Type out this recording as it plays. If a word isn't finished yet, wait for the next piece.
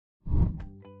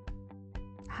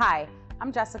Hi,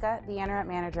 I'm Jessica, the Internet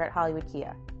Manager at Hollywood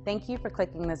Kia. Thank you for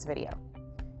clicking this video.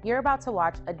 You're about to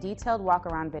watch a detailed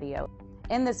walk-around video.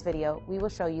 In this video, we will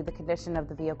show you the condition of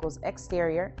the vehicle's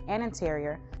exterior and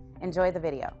interior. Enjoy the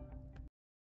video.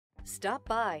 Stop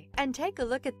by and take a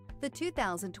look at the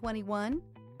 2021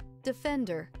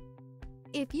 Defender.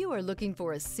 If you are looking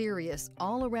for a serious,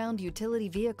 all-around utility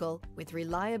vehicle with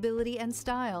reliability and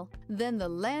style, then the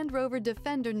Land Rover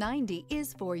Defender 90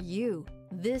 is for you.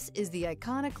 This is the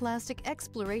iconoclastic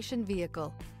exploration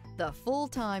vehicle. The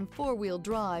full-time four-wheel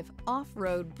drive,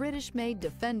 off-road British-made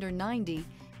Defender 90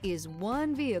 is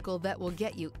one vehicle that will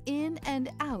get you in and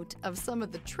out of some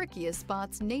of the trickiest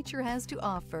spots nature has to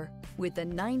offer. With a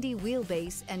 90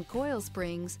 wheelbase and coil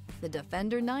springs, the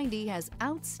Defender 90 has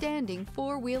outstanding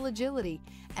four-wheel agility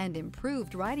and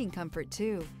improved riding comfort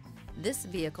too. This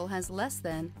vehicle has less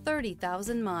than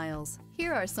 30,000 miles.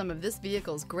 Here are some of this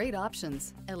vehicle's great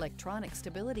options: electronic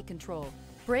stability control,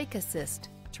 brake assist,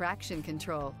 traction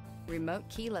control, remote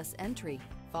keyless entry,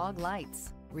 fog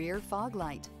lights, rear fog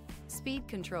light, speed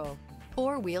control,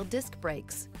 four-wheel disc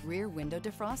brakes, rear window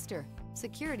defroster,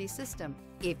 security system.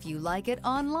 If you like it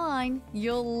online,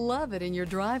 you'll love it in your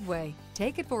driveway.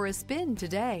 Take it for a spin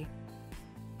today.